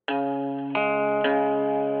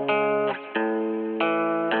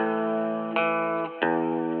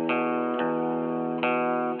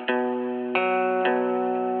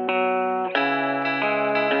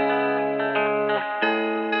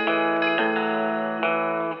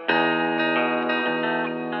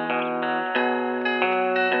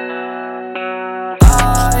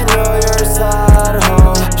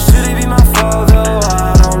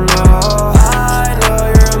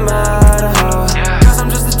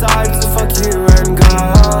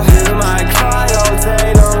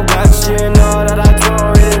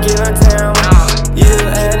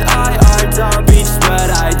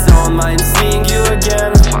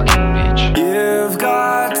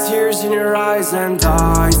eyes and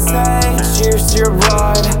I say cheers to your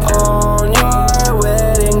bride. On your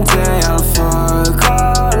wedding day I'll fuck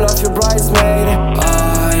all of your bridesmaid.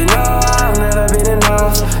 I know I've never been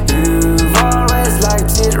enough, you've always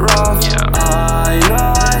liked it rough. I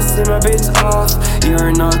know I seem a bit off,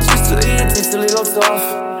 you're not used to it, it's a little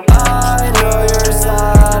tough. I know you're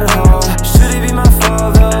sad, ho. Should it be my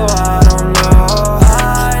fault though? I don't know.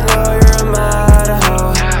 I know you're a mad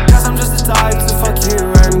ho, cause I'm just the type to fuck you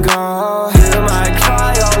and go. You might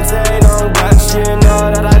cry all day long, but you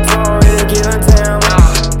know that I don't really give a damn.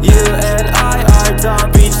 You and I are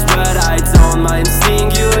top each, but I don't mind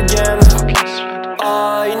seeing you again.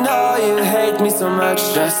 I know you hate me so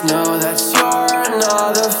much, just know that you're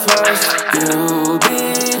not the first. You'll be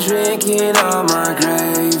drinking on my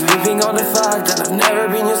grave, living on the fact that I've never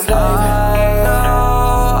been your slave.